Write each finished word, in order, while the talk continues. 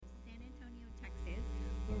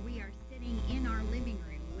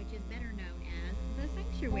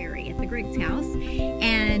Greg's house,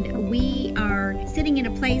 and we are sitting in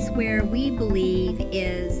a place where we believe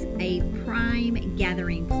is a prime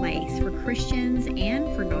gathering place for Christians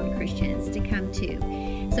and for non-Christians to come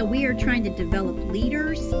to. So we are trying to develop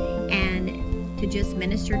leaders and to just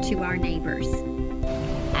minister to our neighbors.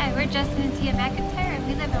 Hi, we're Justin and Tia McIntyre, and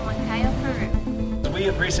we live in Huancayo, Peru. We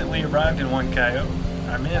have recently arrived in Huancayo.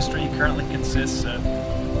 Our ministry currently consists of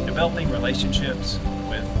developing relationships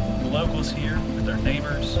with the locals here, with our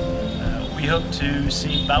neighbors. We hope to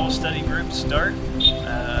see Bible study groups start in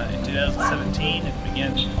 2017 and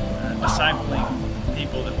begin discipling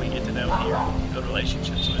people that we get to know here, build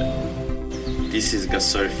relationships with. This is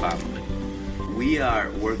Gasol family. We are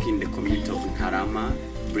working the community of Nkarama,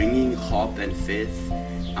 bringing hope and faith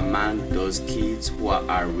among those kids who are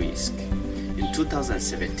at risk. In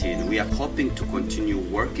 2017, we are hoping to continue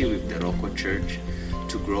working with the local church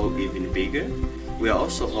to grow even bigger. We are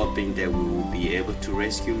also hoping that we will be able to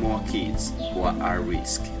rescue more kids who are at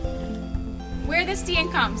risk. We're the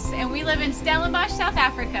Steenkamps, and we live in Stellenbosch, South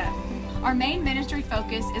Africa. Our main ministry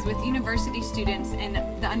focus is with university students and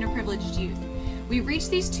the underprivileged youth. We reach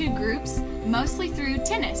these two groups mostly through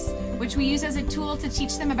tennis, which we use as a tool to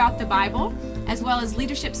teach them about the Bible, as well as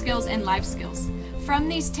leadership skills and life skills. From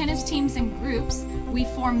these tennis teams and groups, we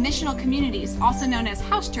form missional communities, also known as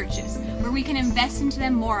house churches, where we can invest into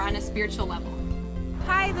them more on a spiritual level.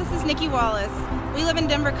 Hi, this is Nikki Wallace. We live in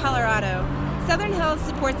Denver, Colorado. Southern Hills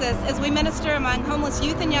supports us as we minister among homeless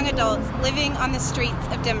youth and young adults living on the streets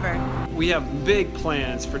of Denver. We have big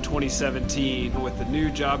plans for 2017 with the new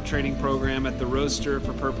job training program at the Roaster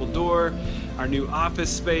for Purple Door, our new office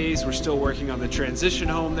space. We're still working on the transition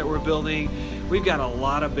home that we're building. We've got a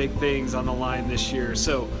lot of big things on the line this year.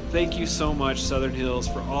 So thank you so much, Southern Hills,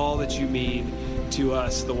 for all that you mean to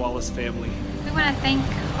us, the Wallace family. We want to thank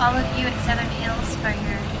all of you at Southern Hills for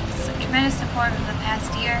your tremendous support over the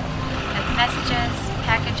past year, with messages,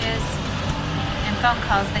 packages, and phone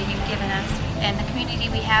calls that you've given us. And the community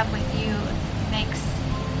we have with you makes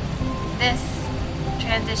this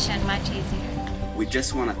transition much easier. We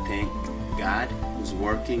just want to thank God, who's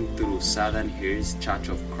working through Southern Hills Church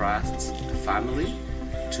of Christ family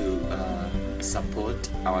to support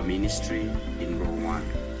our ministry in Rwanda.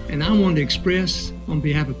 And I want to express, on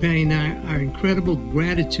behalf of Patty and I, our incredible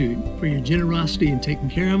gratitude for your generosity in taking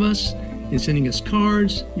care of us, in sending us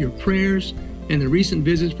cards, your prayers, and the recent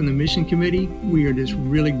visits from the Mission Committee. We are just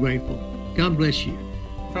really grateful. God bless you.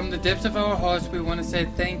 From the depths of our hearts, we want to say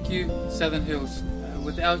thank you, Southern Hills.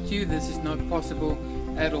 Without you, this is not possible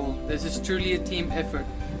at all. This is truly a team effort,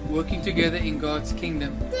 working together in God's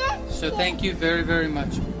kingdom. So thank you very, very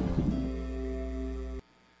much.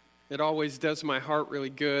 It always does my heart really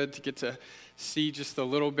good to get to see just a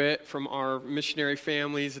little bit from our missionary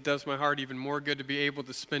families. It does my heart even more good to be able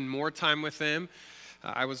to spend more time with them.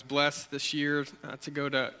 I was blessed this year to go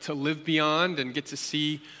to Live Beyond and get to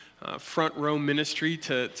see front row ministry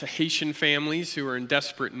to Haitian families who are in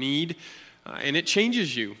desperate need. And it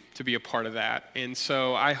changes you to be a part of that. And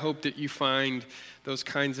so I hope that you find those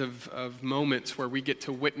kinds of moments where we get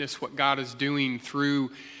to witness what God is doing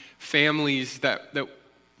through families that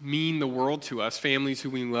mean the world to us, families who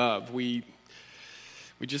we love. We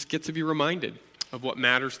just get to be reminded of what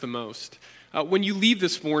matters the most. When you leave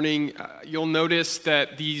this morning, you'll notice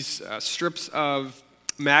that these strips of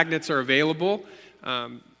magnets are available.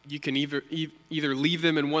 You can either leave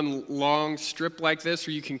them in one long strip like this,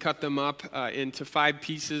 or you can cut them up into 5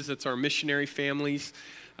 pieces. That's our missionary families.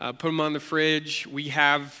 Put them on the fridge. We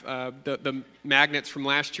have the magnets from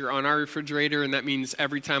last year on our refrigerator, and that means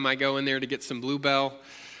every time I go in there to get some Bluebell,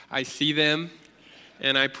 I see them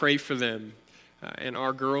and I pray for them. And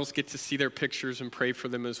our girls get to see their pictures and pray for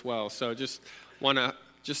them as well. So just want to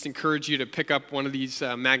encourage you to pick up one of these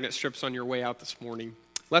magnet strips on your way out this morning.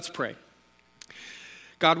 Let's pray.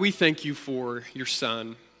 God, we thank you for your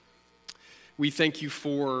Son. We thank you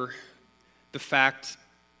for the fact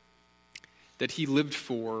that he lived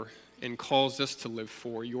for and calls us to live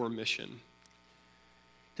for your mission.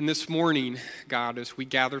 And this morning, God, as we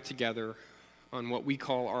gather together on what we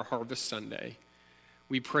call our Harvest Sunday,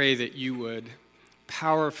 we pray that you would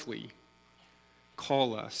powerfully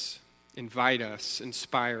call us, invite us,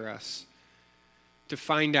 inspire us to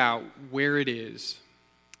find out where it is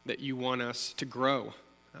that you want us to grow,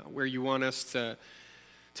 where you want us to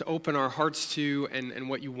open our hearts to, and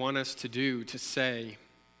what you want us to do, to say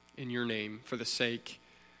in your name for the sake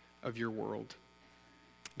of your world.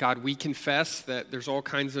 God, we confess that there's all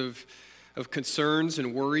kinds of concerns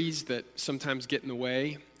and worries that sometimes get in the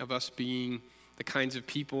way of us being the kinds of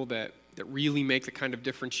people that really make the kind of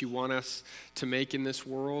difference you want us to make in this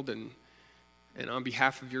world. And and on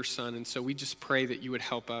behalf of your Son. And so we just pray that you would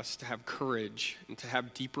help us to have courage and to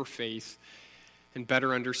have deeper faith and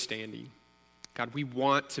better understanding. God, we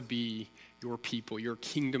want to be your people, your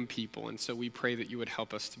kingdom people. And so we pray that you would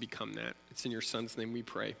help us to become that. It's in your Son's name we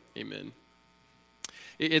pray. Amen.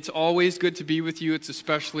 It's always good to be with you. It's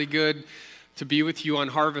especially good to be with you on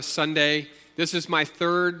Harvest Sunday. This is my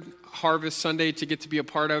third Harvest Sunday to get to be a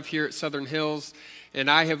part of here at Southern Hills. And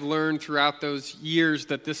I have learned throughout those years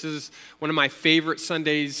that this is one of my favorite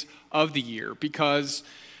Sundays of the year, because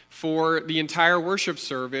for the entire worship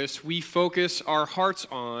service, we focus our hearts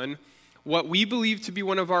on what we believe to be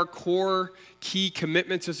one of our core key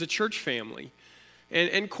commitments as a church family.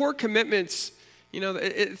 And core commitments,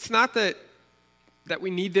 it's not that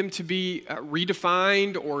we need them to be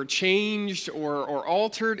redefined or changed or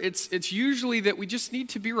altered. It's usually that we just need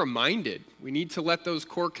to be reminded. We need to let those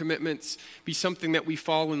core commitments be something that we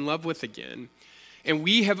fall in love with again. And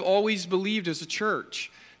we have always believed as a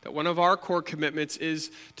church that one of our core commitments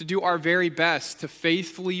is to do our very best to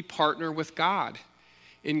faithfully partner with God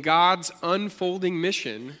in God's unfolding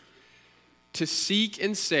mission to seek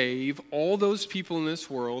and save all those people in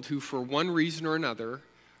this world who, for one reason or another,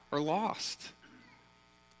 are lost.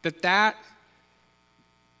 That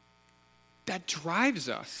drives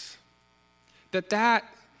us.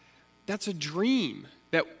 That's a dream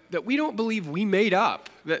that we don't believe we made up.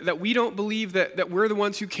 That we don't believe that we're the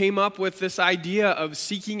ones who came up with this idea of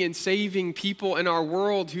seeking and saving people in our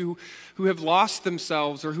world who have lost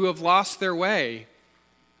themselves or who have lost their way.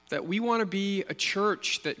 That we want to be a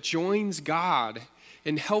church that joins God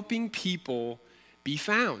in helping people be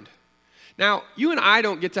found. Now, you and I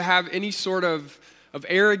don't get to have any sort of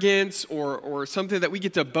arrogance or something that we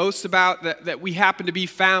get to boast about that we happen to be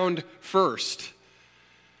found first.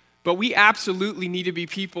 But we absolutely need to be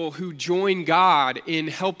people who join God in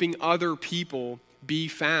helping other people be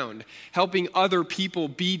found, helping other people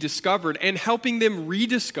be discovered, and helping them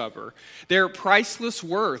rediscover their priceless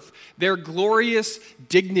worth, their glorious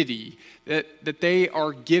dignity that they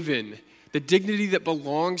are given, the dignity that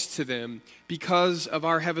belongs to them because of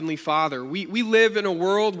our Heavenly Father. We live in a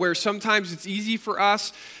world where sometimes it's easy for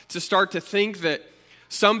us to start to think that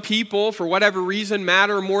some people, for whatever reason,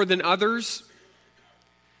 matter more than others.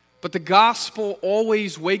 But the gospel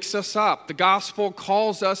always wakes us up. The gospel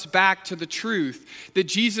calls us back to the truth that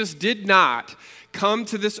Jesus did not come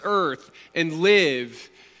to this earth and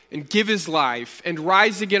live and give his life and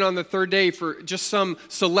rise again on the third day for just some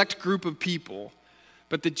select group of people,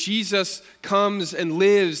 but that Jesus comes and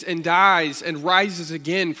lives and dies and rises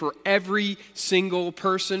again for every single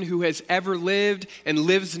person who has ever lived and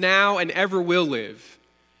lives now and ever will live.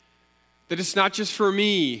 That it's not just for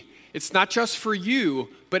me, it's not just for you,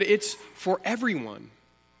 but it's for everyone.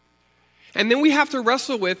 And then we have to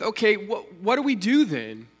wrestle with, okay, what do we do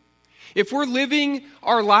then? If we're living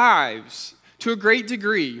our lives to a great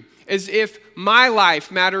degree as if my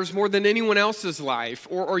life matters more than anyone else's life,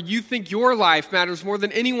 or you think your life matters more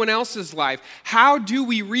than anyone else's life, how do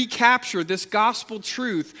we recapture this gospel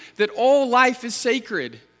truth that all life is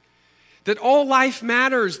sacred, that all life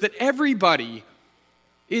matters, that everybody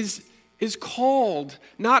is called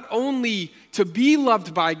not only to be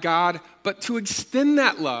loved by God, but to extend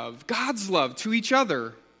that love, God's love, to each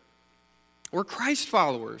other? We're Christ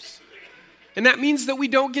followers. And that means that we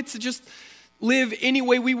don't get to just live any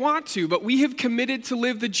way we want to, but we have committed to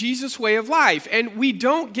live the Jesus way of life. And we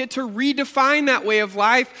don't get to redefine that way of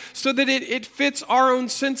life so that it fits our own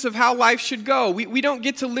sense of how life should go. We don't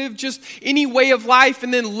get to live just any way of life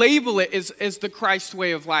and then label it as the Christ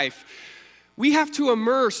way of life. We have to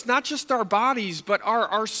immerse not just our bodies, but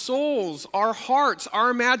our souls, our hearts,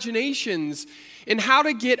 our imaginations in how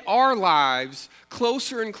to get our lives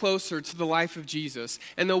closer and closer to the life of Jesus.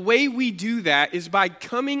 And the way we do that is by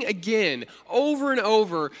coming again, over and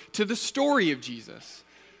over, to the story of Jesus,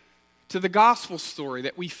 to the gospel story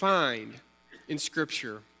that we find in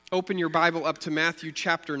Scripture. Open your Bible up to Matthew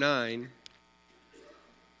chapter 9.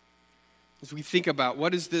 As we think about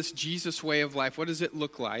what is this Jesus way of life, what does it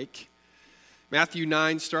look like? Matthew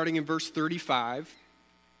 9, starting in verse 35.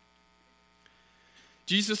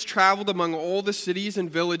 Jesus traveled among all the cities and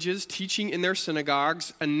villages, teaching in their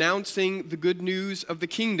synagogues, announcing the good news of the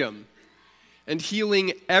kingdom, and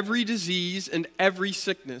healing every disease and every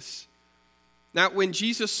sickness. Now, when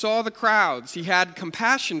Jesus saw the crowds, he had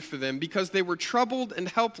compassion for them because they were troubled and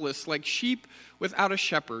helpless like sheep without a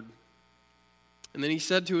shepherd. And then he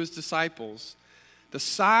said to his disciples, "The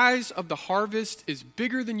size of the harvest is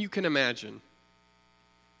bigger than you can imagine,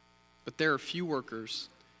 but there are few workers.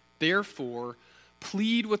 Therefore,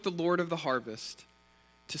 plead with the Lord of the harvest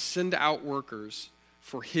to send out workers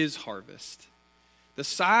for his harvest." The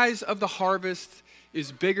size of the harvest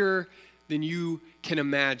is bigger than you can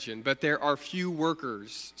imagine, but there are few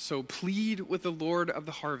workers. So plead with the Lord of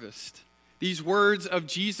the harvest. These words of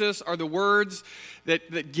Jesus are the words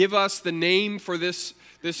that give us the name for this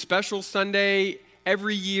special Sunday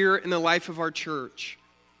every year in the life of our church.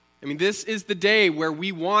 I mean, this is the day where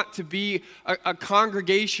we want to be a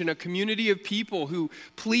congregation, a community of people who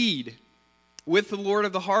plead with the Lord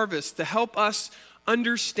of the harvest to help us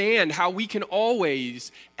understand how we can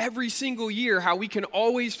always, every single year, how we can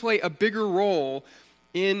always play a bigger role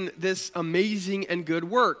in this amazing and good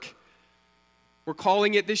work. We're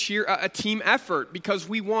calling it this year a team effort because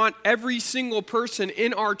we want every single person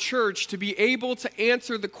in our church to be able to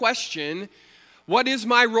answer the question, what is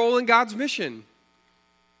my role in God's mission?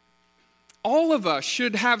 All of us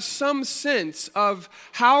should have some sense of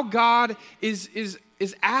how God is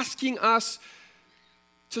asking us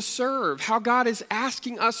to serve, how God is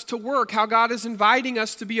asking us to work, how God is inviting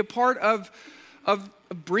us to be a part of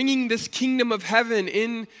bringing this kingdom of heaven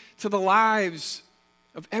into the lives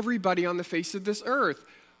of everybody on the face of this earth.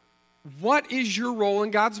 What is your role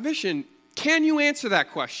in God's mission? Can you answer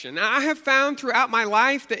that question? Now, I have found throughout my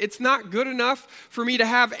life that it's not good enough for me to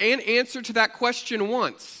have an answer to that question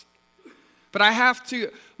once. But I have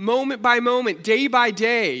to, moment by moment, day by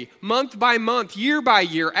day, month by month, year by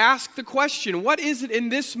year, ask the question, what is it in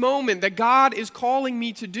this moment that God is calling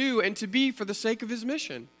me to do and to be for the sake of his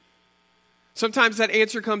mission? Sometimes that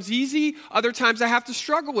answer comes easy. Other times I have to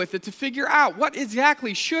struggle with it to figure out what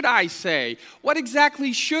exactly should I say? What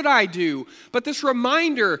exactly should I do? But this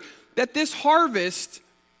reminder that this harvest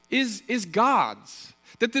is God's,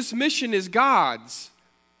 that this mission is God's.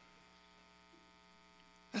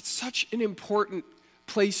 That's such an important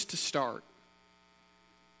place to start.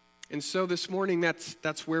 And so this morning,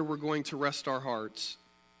 that's where we're going to rest our hearts.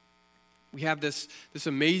 We have this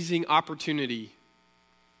amazing opportunity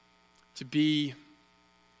to be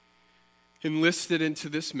enlisted into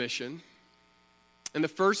this mission. And the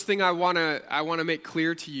first thing I want to make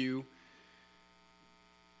clear to you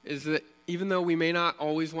is that even though we may not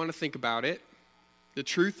always want to think about it, the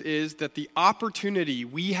truth is that the opportunity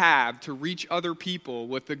we have to reach other people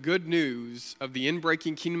with the good news of the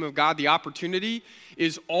inbreaking kingdom of God, the opportunity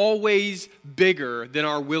is always bigger than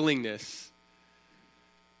our willingness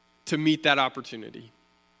to meet that opportunity.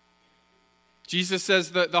 Jesus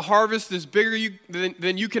says that the harvest is bigger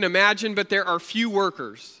than you can imagine, but there are few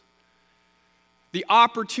workers. The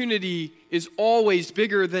opportunity is always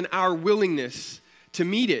bigger than our willingness to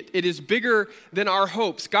meet it. It is bigger than our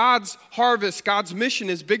hopes. God's harvest, God's mission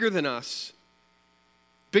is bigger than us.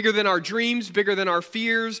 Bigger than our dreams, bigger than our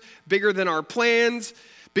fears, bigger than our plans,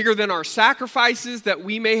 bigger than our sacrifices that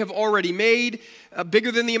we may have already made,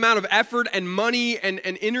 bigger than the amount of effort and money and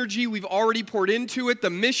energy we've already poured into it. The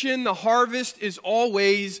mission, the harvest is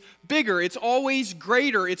always bigger. It's always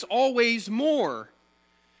greater. It's always more.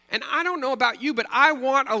 And I don't know about you, but I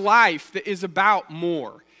want a life that is about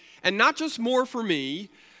more. And not just more for me.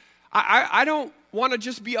 I don't want to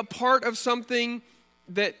just be a part of something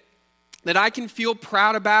that I can feel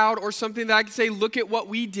proud about or something that I can say, look at what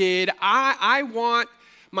we did. I want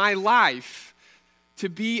my life to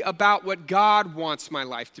be about what God wants my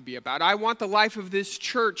life to be about. I want the life of this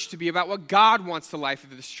church to be about what God wants the life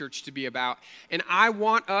of this church to be about. And I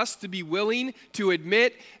want us to be willing to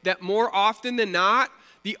admit that more often than not,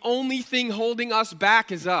 the only thing holding us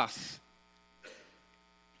back is us.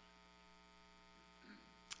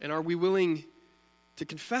 And are we willing to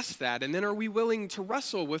confess that? And then are we willing to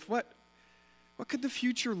wrestle with what could the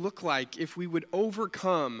future look like if we would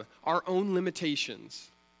overcome our own limitations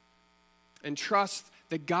and trust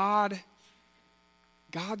that God's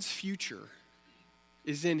future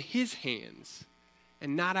is in his hands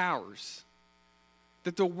and not ours?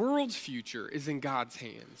 That the world's future is in God's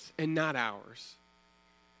hands and not ours.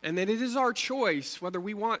 And that it is our choice whether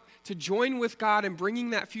we want to join with God in bringing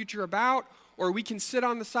that future about, or we can sit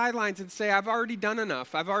on the sidelines and say, I've already done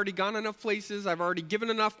enough. I've already gone enough places. I've already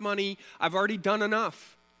given enough money. I've already done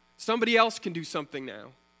enough. Somebody else can do something now.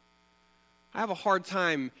 I have a hard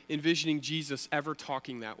time envisioning Jesus ever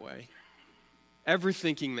talking that way, ever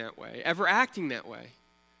thinking that way, ever acting that way.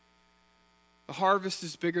 The harvest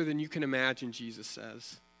is bigger than you can imagine, Jesus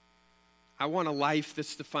says. I want a life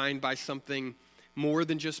that's defined by something more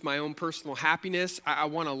than just my own personal happiness. I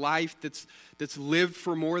want a life that's lived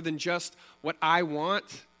for more than just what I want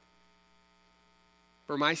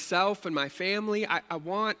for myself and my family. I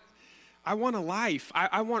want a life.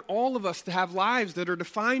 I want all of us to have lives that are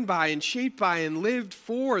defined by and shaped by and lived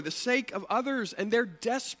for the sake of others and their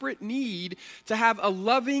desperate need to have a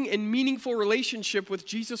loving and meaningful relationship with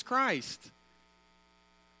Jesus Christ.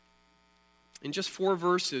 In just 4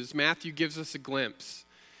 verses, Matthew gives us a glimpse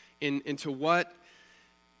into what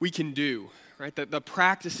we can do, right? The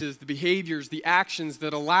practices, the behaviors, the actions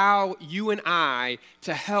that allow you and I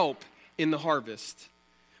to help in the harvest.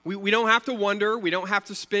 We don't have to wonder. We don't have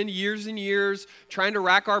to spend years and years trying to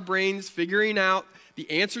rack our brains figuring out the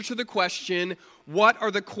answer to the question, what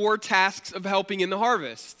are the core tasks of helping in the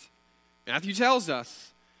harvest? Matthew tells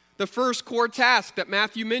us. The first core task that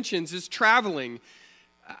Matthew mentions is traveling.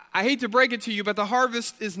 I hate to break it to you, but the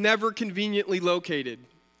harvest is never conveniently located.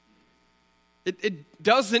 It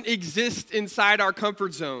doesn't exist inside our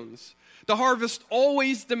comfort zones. The harvest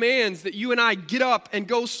always demands that you and I get up and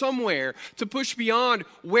go somewhere to push beyond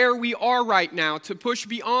where we are right now, to push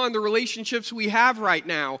beyond the relationships we have right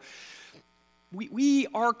now. We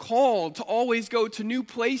are called to always go to new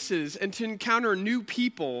places and to encounter new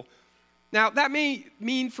people. Now, that may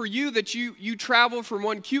mean for you that you travel from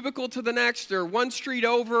one cubicle to the next or one street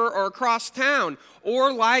over or across town,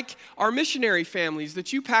 or like our missionary families,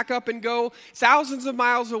 that you pack up and go thousands of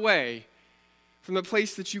miles away from the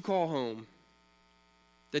place that you call home.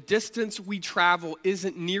 The distance we travel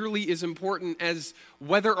isn't nearly as important as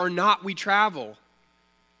whether or not we travel,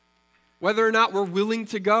 whether or not we're willing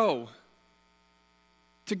to go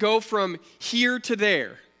from here to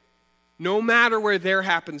there, no matter where there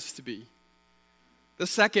happens to be. The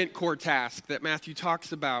second core task that Matthew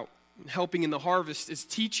talks about helping in the harvest is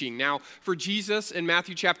teaching. Now, for Jesus in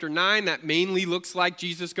Matthew chapter 9, that mainly looks like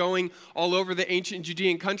Jesus going all over the ancient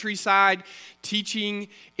Judean countryside, teaching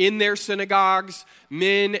in their synagogues,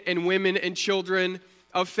 men and women and children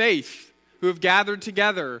of faith who have gathered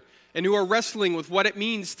together and who are wrestling with what it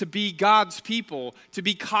means to be God's people, to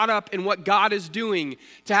be caught up in what God is doing,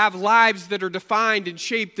 to have lives that are defined and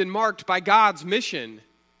shaped and marked by God's mission.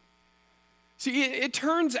 See, it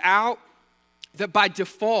turns out that by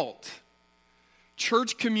default,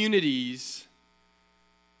 church communities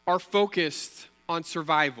are focused on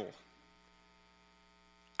survival,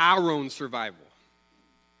 our own survival.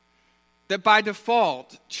 That by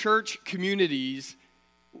default, church communities,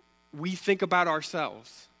 we think about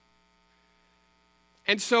ourselves.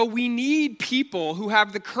 And so we need people who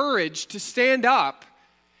have the courage to stand up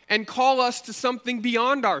and call us to something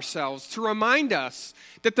beyond ourselves, to remind us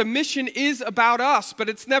that the mission is about us, but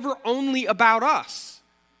it's never only about us.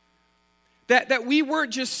 That we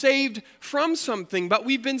weren't just saved from something, but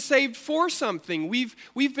we've been saved for something. We've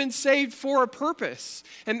been saved for a purpose,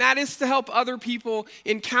 and that is to help other people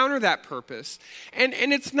encounter that purpose. And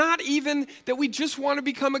it's not even that we just want to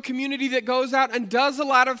become a community that goes out and does a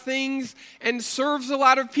lot of things and serves a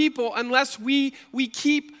lot of people unless we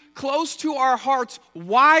keep close to our hearts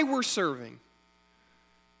why we're serving.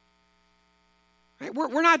 Right?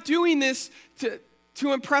 We're not doing this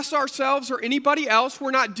to impress ourselves or anybody else.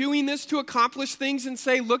 We're not doing this to accomplish things and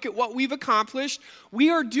say, look at what we've accomplished. We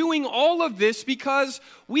are doing all of this because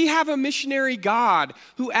we have a missionary God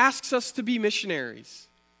who asks us to be missionaries.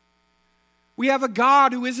 We have a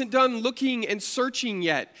God who isn't done looking and searching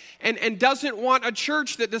yet and doesn't want a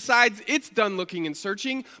church that decides it's done looking and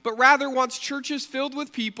searching, but rather wants churches filled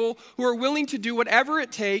with people who are willing to do whatever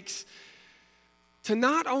it takes to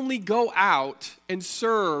not only go out and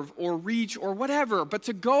serve or reach or whatever, but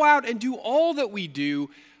to go out and do all that we do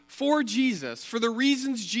for Jesus, for the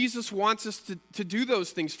reasons Jesus wants us to do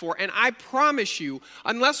those things for. And I promise you,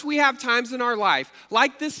 unless we have times in our life,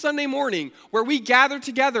 like this Sunday morning, where we gather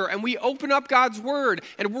together and we open up God's Word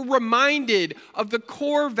and we're reminded of the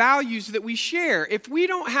core values that we share, if we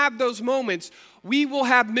don't have those moments, we will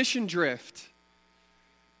have mission drift.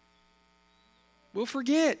 We'll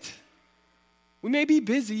forget. We may be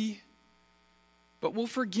busy, but we'll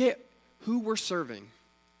forget who we're serving.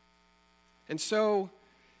 And so,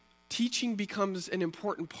 teaching becomes an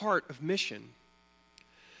important part of mission.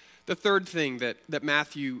 The third thing that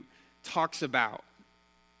Matthew talks about,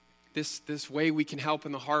 this way we can help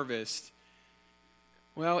in the harvest,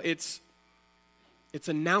 well, it's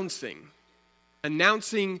announcing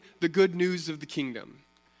the good news of the kingdom.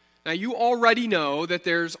 Now, you already know that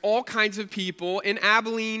there's all kinds of people in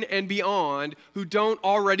Abilene and beyond who don't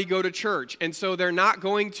already go to church. And so they're not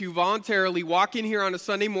going to voluntarily walk in here on a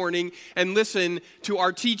Sunday morning and listen to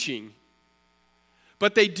our teaching.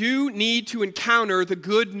 But they do need to encounter the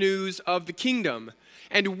good news of the kingdom.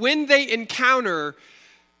 And when they encounter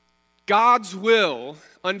God's will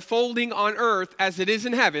unfolding on earth as it is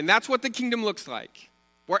in heaven, that's what the kingdom looks like.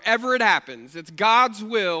 Wherever it happens, it's God's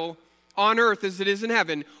will on earth as it is in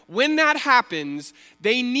heaven. When that happens,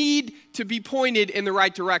 they need to be pointed in the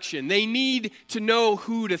right direction. They need to know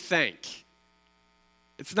who to thank.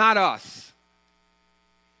 It's not us.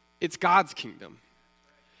 It's God's kingdom.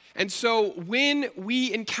 And so when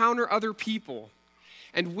we encounter other people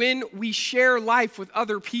and when we share life with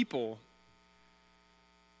other people,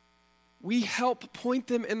 we help point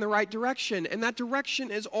them in the right direction. And that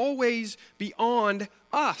direction is always beyond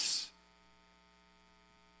us.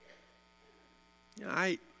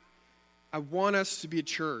 I want us to be a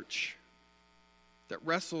church that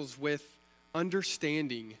wrestles with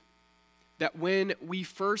understanding that when we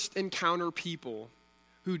first encounter people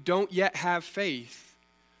who don't yet have faith,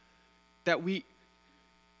 that we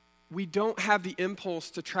don't have the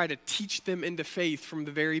impulse to try to teach them into faith from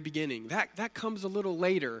the very beginning. That comes a little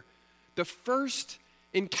later. The first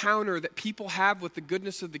encounter that people have with the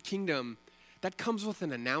goodness of the kingdom, that comes with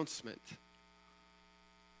an announcement.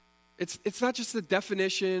 It's not just a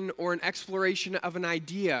definition or an exploration of an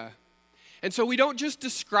idea. And so we don't just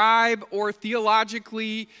describe or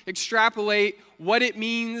theologically extrapolate what it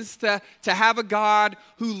means to have a God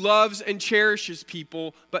who loves and cherishes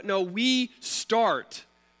people, but no, we start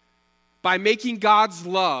by making God's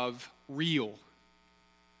love real.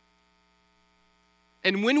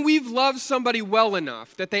 And when we've loved somebody well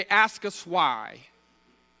enough that they ask us why,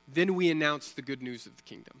 then we announce the good news of the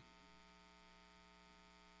kingdom.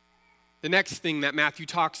 The next thing that Matthew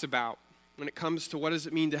talks about when it comes to what does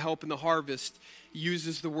it mean to help in the harvest, he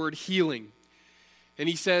uses the word healing. And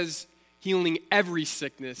he says, healing every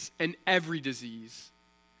sickness and every disease.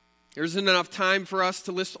 There isn't enough time for us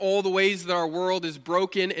to list all the ways that our world is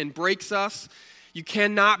broken and breaks us. You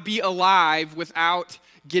cannot be alive without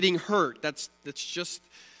getting hurt. That's just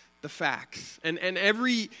the facts. And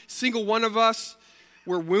every single one of us,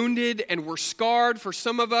 we're wounded and we're scarred. For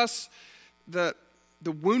some of us, the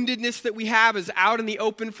woundedness that we have is out in the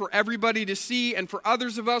open for everybody to see. And for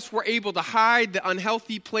others of us, we're able to hide the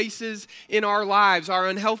unhealthy places in our lives, our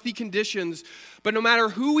unhealthy conditions. But no matter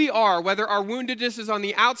who we are, whether our woundedness is on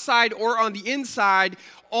the outside or on the inside,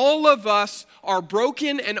 all of us are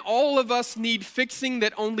broken and all of us need fixing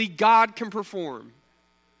that only God can perform.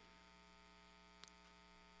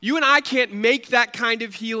 You and I can't make that kind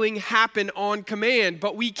of healing happen on command,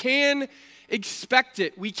 but we can expect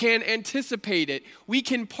it. We can anticipate it. We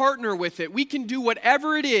can partner with it. We can do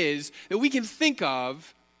whatever it is that we can think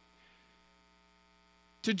of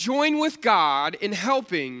to join with God in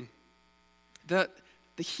helping the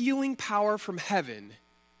healing power from heaven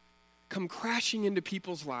come crashing into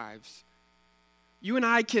people's lives. You and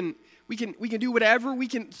I can do whatever we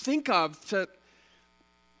can think of to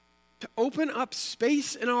open up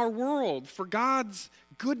space in our world for God's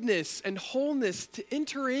goodness and wholeness to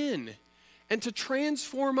enter in and to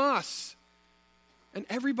transform us and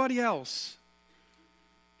everybody else.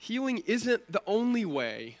 Healing isn't the only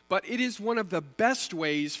way, but it is one of the best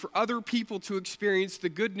ways for other people to experience the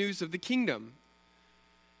good news of the kingdom.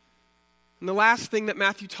 And the last thing that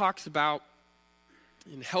Matthew talks about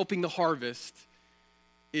in helping the harvest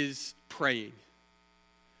is praying.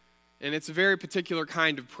 And it's a very particular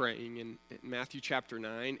kind of praying in Matthew chapter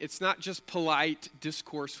 9. It's not just polite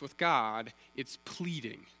discourse with God, it's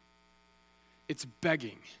pleading. It's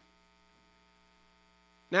begging.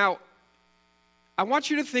 Now, I want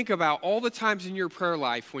you to think about all the times in your prayer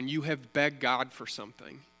life when you have begged God for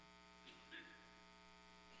something.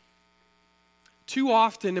 Too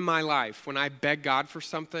often in my life, when I beg God for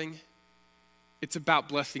something, it's about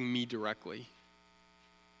blessing me directly.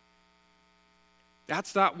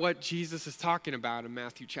 That's not what Jesus is talking about in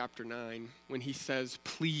Matthew chapter 9 when he says,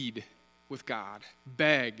 plead with God,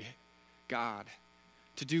 beg God.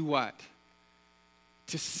 To do what?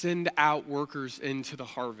 To send out workers into the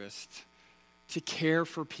harvest, to care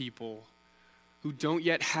for people who don't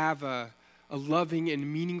yet have a loving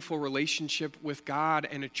and meaningful relationship with God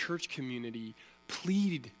and a church community.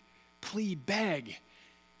 Plead, beg.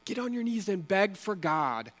 Get on your knees and beg for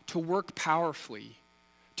God to work powerfully,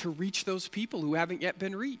 to reach those people who haven't yet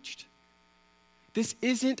been reached. This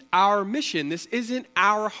isn't our mission. This isn't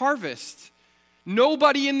our harvest.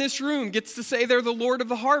 Nobody in this room gets to say they're the Lord of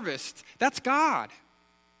the harvest. That's God.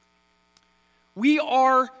 We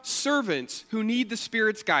are servants who need the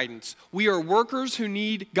Spirit's guidance. We are workers who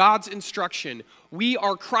need God's instruction. We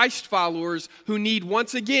are Christ followers who need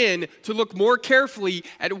once again to look more carefully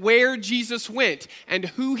at where Jesus went and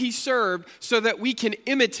who he served so that we can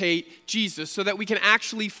imitate Jesus, so that we can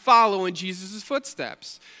actually follow in Jesus'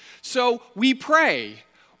 footsteps. So we pray.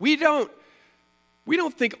 We don't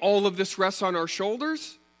think all of this rests on our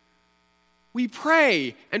shoulders. We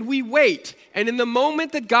pray and we wait. And in the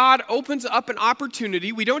moment that God opens up an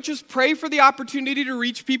opportunity, we don't just pray for the opportunity to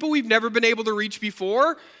reach people we've never been able to reach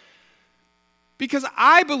before, because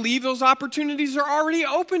I believe those opportunities are already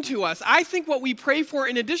open to us. I think what we pray for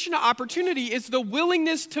in addition to opportunity is the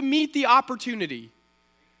willingness to meet the opportunity.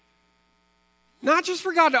 Not just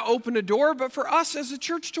for God to open a door, but for us as a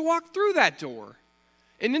church to walk through that door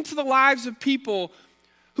and into the lives of people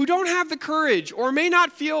who don't have the courage or may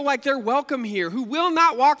not feel like they're welcome here, who will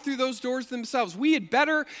not walk through those doors themselves. We had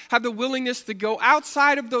better have the willingness to go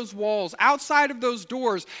outside of those walls, outside of those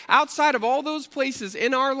doors, outside of all those places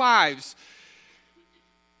in our lives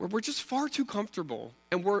where we're just far too comfortable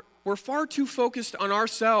and we're far too focused on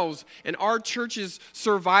ourselves and our church's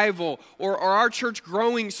survival or our church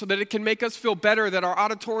growing so that it can make us feel better, that our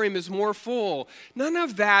auditorium is more full. None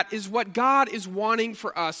of that is what God is wanting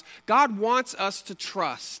for us. God wants us to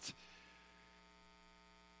trust.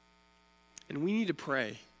 And we need to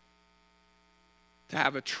pray to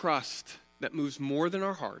have a trust that moves more than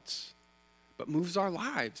our hearts, but moves our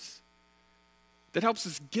lives, that helps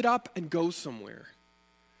us get up and go somewhere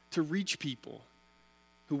to reach people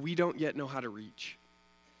who we don't yet know how to reach.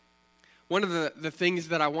 One of the things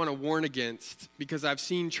that I want to warn against, because I've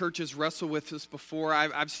seen churches wrestle with this before,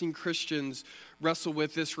 I've seen Christians wrestle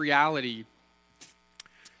with this reality.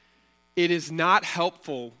 It is not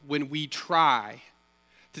helpful when we try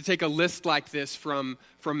to take a list like this from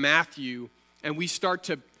Matthew and we start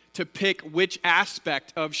to pick which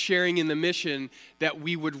aspect of sharing in the mission that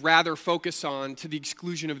we would rather focus on to the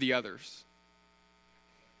exclusion of the others.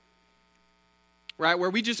 Right,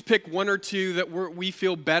 where we just pick one or two that we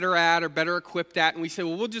feel better at or better equipped at, and we say,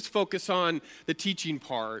 well, we'll just focus on the teaching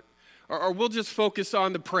part, or we'll just focus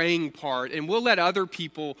on the praying part, and we'll let other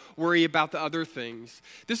people worry about the other things.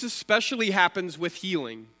 This especially happens with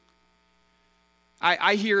healing.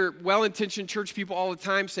 I hear well-intentioned church people all the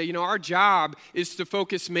time say, our job is to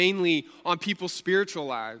focus mainly on people's spiritual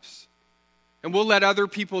lives. And we'll let other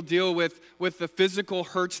people deal with the physical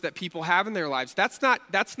hurts that people have in their lives. That's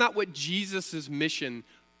not what Jesus' mission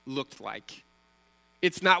looked like.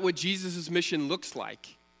 It's not what Jesus' mission looks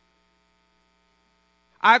like.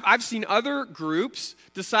 I've seen other groups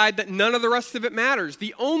decide that none of the rest of it matters.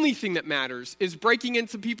 The only thing that matters is breaking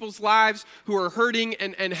into people's lives who are hurting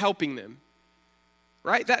and helping them.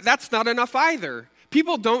 Right? That's not enough either.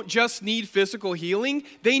 People don't just need physical healing,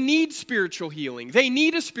 they need spiritual healing. They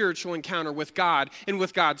need a spiritual encounter with God and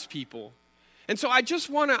with God's people. And so I just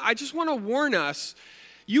want to warn us,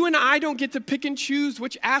 you and I don't get to pick and choose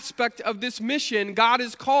which aspect of this mission God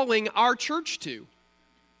is calling our church to.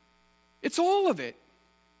 It's all of it.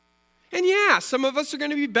 And yeah, some of us are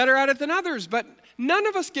going to be better at it than others, but none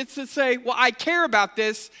of us gets to say, well, I care about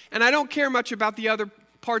this, and I don't care much about the other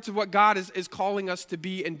parts of what God is calling us to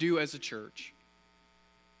be and do as a church.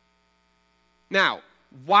 Now,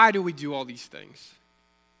 why do we do all these things?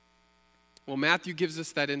 Well, Matthew gives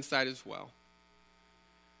us that insight as well.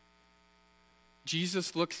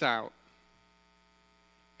 Jesus looks out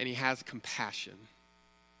and he has compassion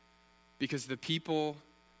because the people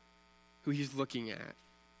who he's looking at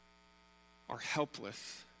are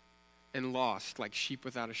helpless and lost like sheep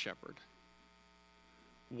without a shepherd.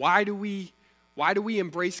 Why do we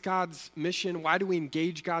embrace God's mission? Why do we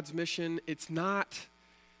engage God's mission? It's not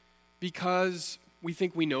because we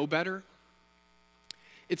think we know better.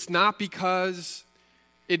 It's not because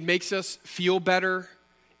it makes us feel better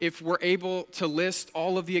if we're able to list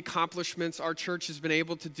all of the accomplishments our church has been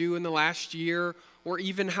able to do in the last year, or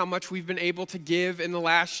even how much we've been able to give in the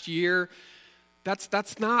last year.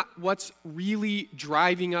 That's not what's really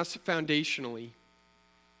driving us foundationally.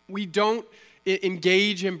 We don't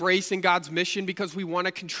engage embracing God's mission because we want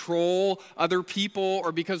to control other people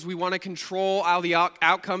or because we want to control all the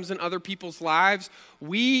outcomes in other people's lives.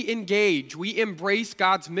 We embrace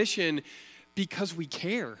God's mission because we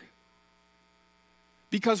care.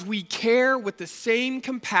 Because we care with the same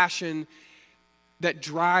compassion that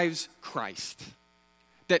drives Christ.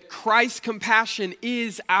 That Christ's compassion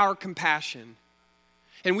is our compassion.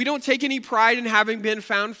 And we don't take any pride in having been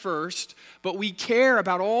found first, but we care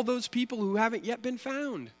about all those people who haven't yet been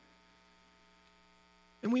found.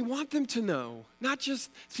 And we want them to know, not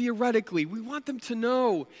just theoretically, we want them to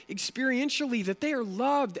know experientially that they are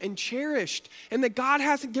loved and cherished and that God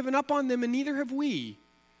hasn't given up on them and neither have we.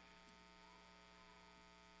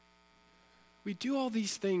 We do all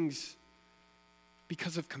these things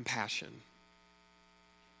because of compassion.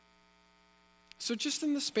 So just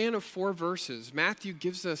in the span of 4 verses, Matthew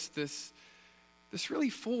gives us this really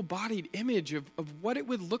full-bodied image of what it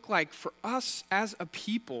would look like for us as a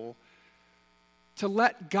people to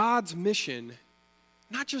let God's mission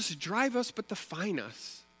not just drive us, but define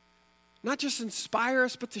us. Not just inspire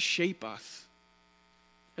us, but to shape us.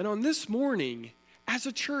 And on this morning, as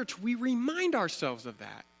a church, we remind ourselves of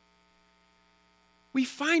that. We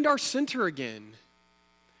find our center again.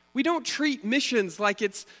 We don't treat missions like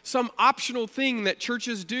it's some optional thing that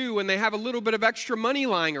churches do when they have a little bit of extra money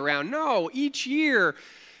lying around. No, each year,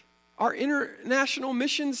 our international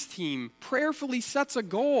missions team prayerfully sets a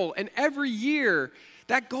goal, and every year,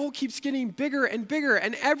 that goal keeps getting bigger and bigger,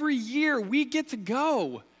 and every year we get to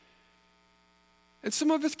go. And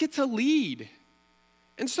some of us get to lead.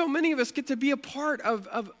 And so many of us get to be a part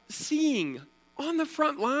of seeing on the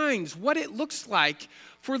front lines what it looks like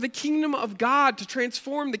for the kingdom of God to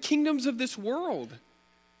transform the kingdoms of this world.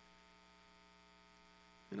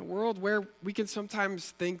 In a world where we can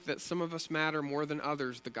sometimes think that some of us matter more than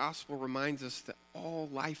others, the gospel reminds us that all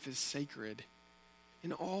life is sacred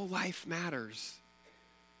and all life matters.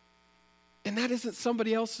 And that isn't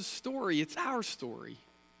somebody else's story, it's our story.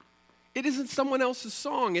 It isn't someone else's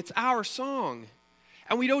song, it's our song.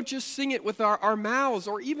 And we don't just sing it with our mouths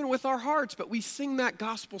or even with our hearts, but we sing that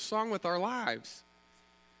gospel song with our lives.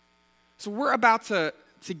 So we're about to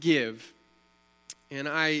give. And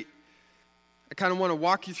I kind of want to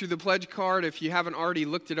walk you through the pledge card. If you haven't already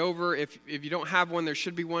looked it over, if you don't have one, there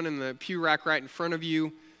should be one in the pew rack right in front of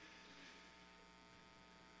you.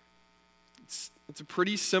 It's a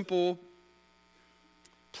pretty simple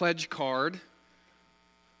pledge card.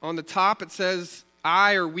 On the top it says,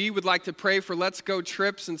 we would like to pray for Let's Go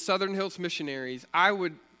trips and Southern Hills missionaries. I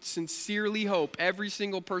would sincerely hope every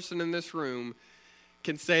single person in this room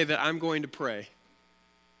can say that I'm going to pray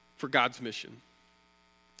for God's mission.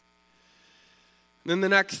 And then the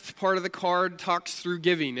next part of the card talks through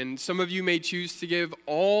giving. And some of you may choose to give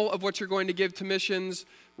all of what you're going to give to missions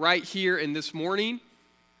right here in this morning.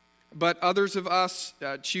 But others of us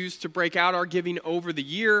choose to break out our giving over the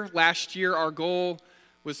year. Last year, our goal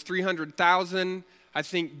was $300,000. I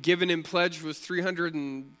think given in pledge was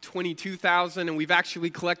 $322,000, and we've actually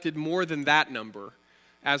collected more than that number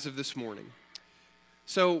as of this morning.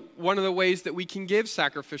 So one of the ways that we can give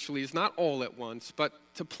sacrificially is not all at once, but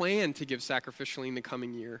to plan to give sacrificially in the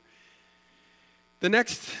coming year. The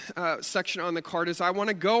next section on the card is I want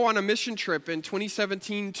to go on a mission trip in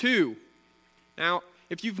 2017 too. Now,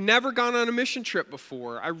 if you've never gone on a mission trip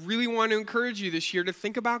before, I really want to encourage you this year to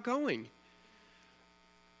think about going.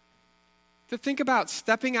 To think about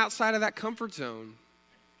stepping outside of that comfort zone,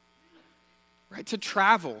 right? To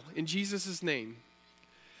travel in Jesus' name.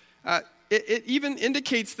 It even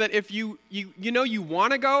indicates that if you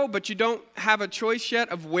want to go, but you don't have a choice yet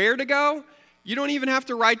of where to go, you don't even have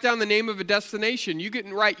to write down the name of a destination. You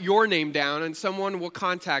can write your name down, and someone will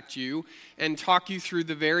contact you and talk you through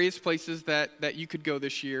the various places that you could go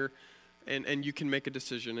this year, and you can make a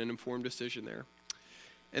decision, an informed decision there.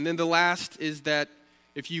 And then the last is that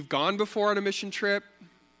if you've gone before on a mission trip,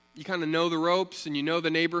 you kind of know the ropes, and you know the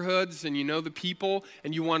neighborhoods, and you know the people,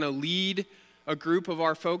 and you want to lead a group of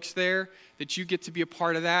our folks there, that you get to be a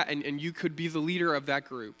part of that, and you could be the leader of that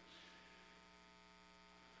group.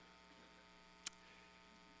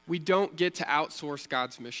 We don't get to outsource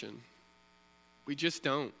God's mission. We just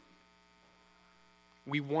don't.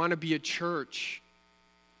 We want to be a church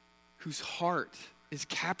whose heart is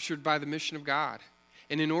captured by the mission of God.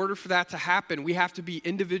 And in order for that to happen, we have to be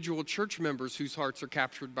individual church members whose hearts are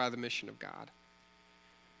captured by the mission of God.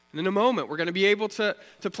 And in a moment, we're going to be able to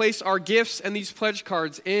place our gifts and these pledge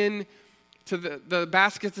cards in to the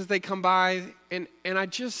baskets as they come by. And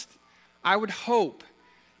I would hope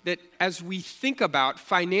that as we think about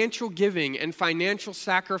financial giving and financial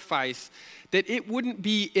sacrifice, that it wouldn't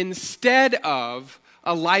be instead of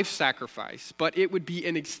a life sacrifice, but it would be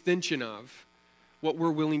an extension of what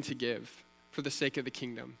we're willing to give for the sake of the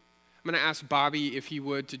kingdom. I'm going to ask Bobby if he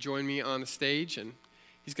would to join me on the stage, and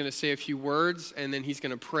he's going to say a few words, and then he's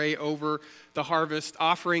going to pray over the harvest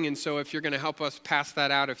offering. And so if you're going to help us pass that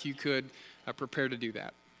out, if you could prepare to do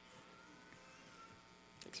that.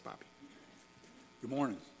 Thanks, Bobby. Good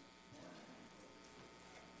morning.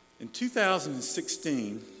 In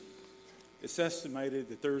 2016, it's estimated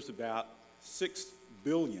that there's about 6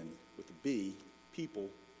 billion, with a B, people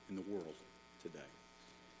in the world today.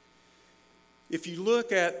 If you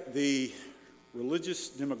look at the religious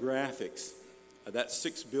demographics of that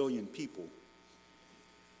 6 billion people,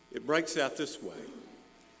 it breaks out this way.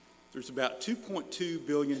 There's about 2.2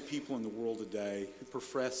 billion people in the world today who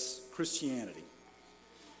profess Christianity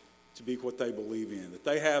to be what they believe in, that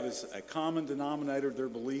they have as a common denominator their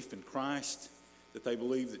belief in Christ, that they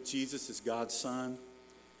believe that Jesus is God's Son,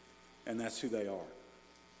 and that's who they are.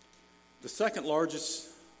 The second largest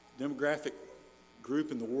demographic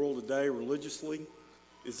group in the world today religiously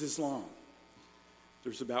is Islam.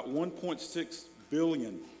 There's about 1.6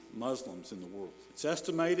 billion Muslims in the world. It's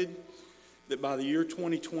estimated that by the year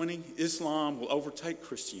 2020, Islam will overtake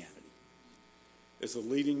Christianity as the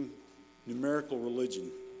leading numerical religion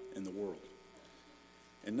in the world.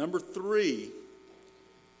 And number 3,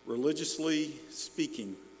 religiously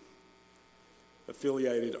speaking,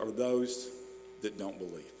 affiliated are those that don't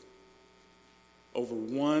believe. Over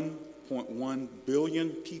 1.1 billion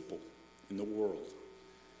people in the world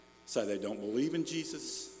say they don't believe in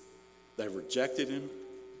Jesus, they've rejected him,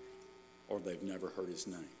 or they've never heard his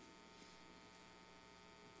name.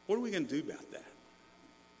 What are we going to do about that?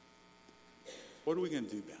 What are we going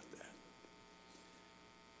to do about that?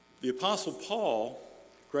 The Apostle Paul,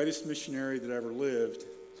 greatest missionary that ever lived,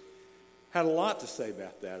 had a lot to say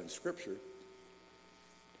about that in Scripture.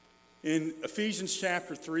 In Ephesians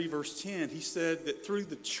chapter 3, verse 10, he said that through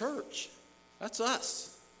the church, that's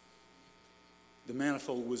us, the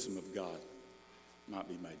manifold wisdom of God might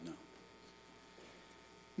be made known.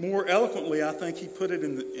 More eloquently, I think he put it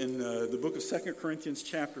in the book of 2 Corinthians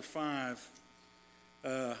chapter 5.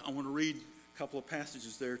 I want to read a couple of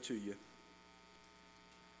passages there to you.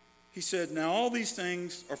 He said, "Now all these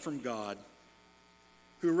things are from God,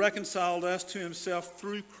 who reconciled us to himself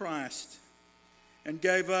through Christ and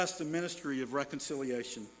gave us the ministry of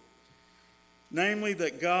reconciliation. Namely,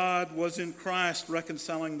 that God was in Christ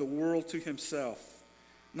reconciling the world to himself,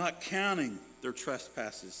 not counting their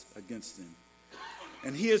trespasses against them.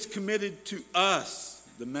 And he has committed to us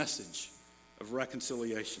the message of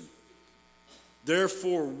reconciliation.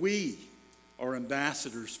 Therefore, we are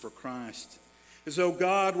ambassadors for Christ, as though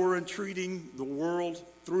God were entreating the world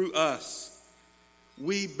through us.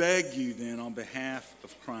 We beg you then on behalf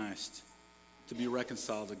of Christ to be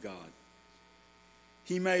reconciled to God.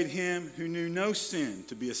 He made him who knew no sin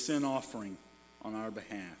to be a sin offering on our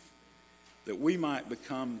behalf, that we might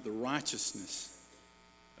become the righteousness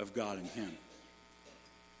of God in him."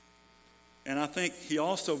 And I think he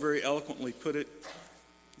also very eloquently put it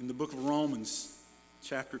in the book of Romans,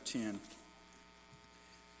 chapter 10.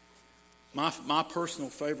 My personal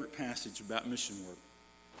favorite passage about mission work.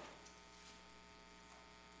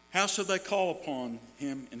 "How shall they call upon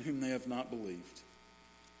him in whom they have not believed?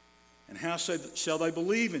 And how shall they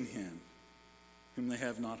believe in him whom they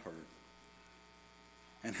have not heard?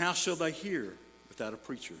 And how shall they hear without a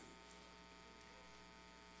preacher?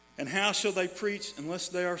 And how shall they preach unless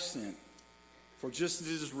they are sent? For just as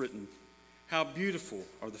it is written, how beautiful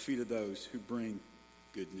are the feet of those who bring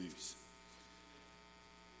good news."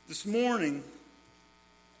 This morning,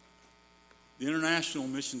 the International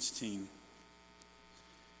Missions Team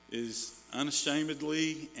is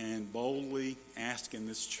unashamedly and boldly asking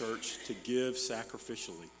this church to give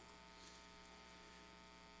sacrificially.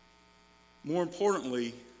 More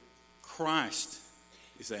importantly, Christ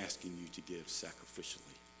is asking you to give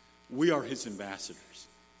sacrificially. We are his ambassadors.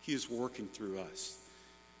 He is working through us.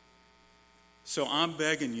 So I'm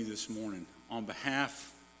begging you this morning, on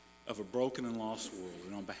behalf of a broken and lost world,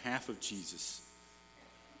 and on behalf of Jesus,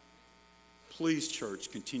 please,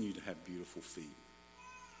 church, continue to have beautiful feet.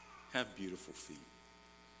 Have beautiful feet.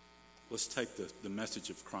 Let's take the message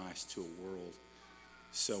of Christ to a world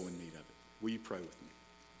so in need of it. Will you pray with me?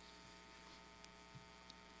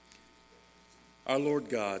 Our Lord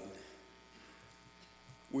God,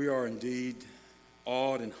 we are indeed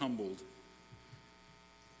awed and humbled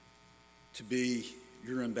to be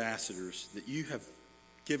your ambassadors, that you have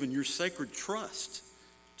given your sacred trust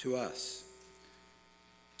to us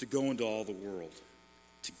to go into all the world,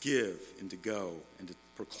 to give and to go and to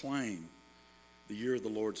proclaim the year of the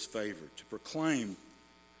Lord's favor, to proclaim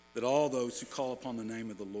that all those who call upon the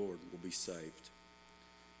name of the Lord will be saved.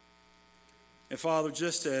 And Father,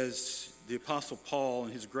 just as the Apostle Paul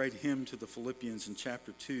in his great hymn to the Philippians in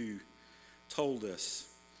chapter 2 told us,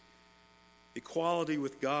 equality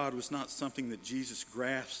with God was not something that Jesus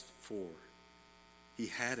grasped for. He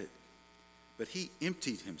had it, but he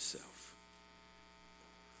emptied himself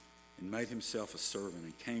and made himself a servant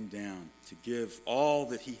and came down to give all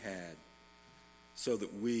that he had so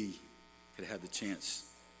that we could have the chance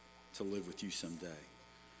to live with you someday.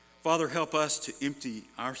 Father, help us to empty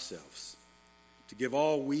ourselves, to give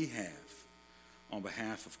all we have on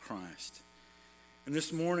behalf of Christ. And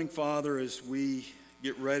this morning, Father, as we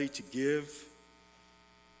get ready to give,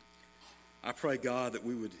 I pray, God, that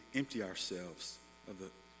we would empty ourselves of the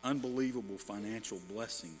unbelievable financial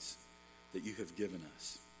blessings that you have given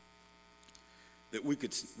us. That we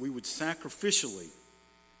would sacrificially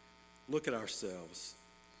look at ourselves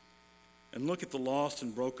and look at the lost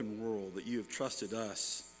and broken world that you have trusted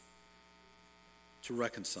us to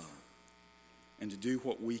reconcile and to do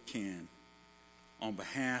what we can on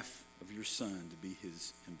behalf of your Son to be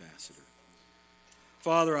his ambassador.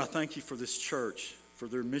 Father, I thank you for this church, for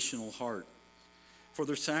their missional heart, for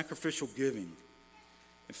their sacrificial giving.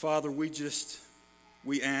 And Father, we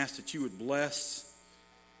ask that you would bless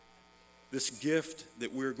this gift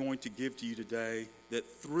that we're going to give to you today, that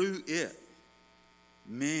through it,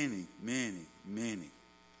 many, many, many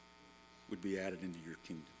would be added into your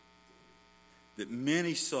kingdom. That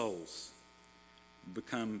many souls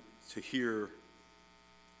become to hear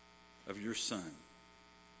of your Son,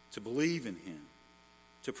 to believe in him,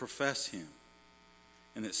 to profess him,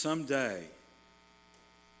 and that someday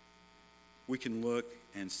we can look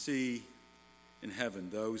and see in heaven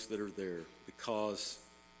those that are there because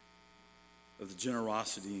of the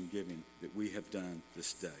generosity and giving that we have done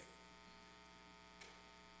this day.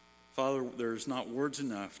 Father, there's not words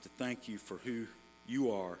enough to thank you for who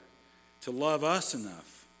you are, to love us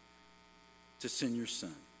enough to send your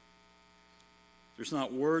Son. There's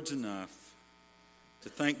not words enough to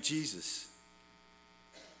thank Jesus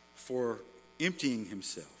for emptying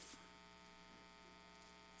himself,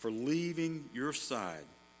 for leaving your side.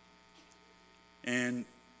 And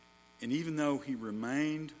even though he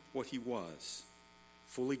remained what he was,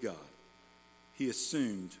 fully God, he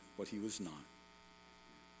assumed what he was not,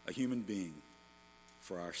 a human being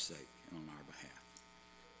for our sake and on our behalf.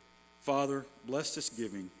 Father, bless this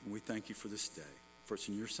giving, and we thank you for this day. For it's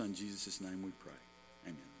in your Son, Jesus' name we pray.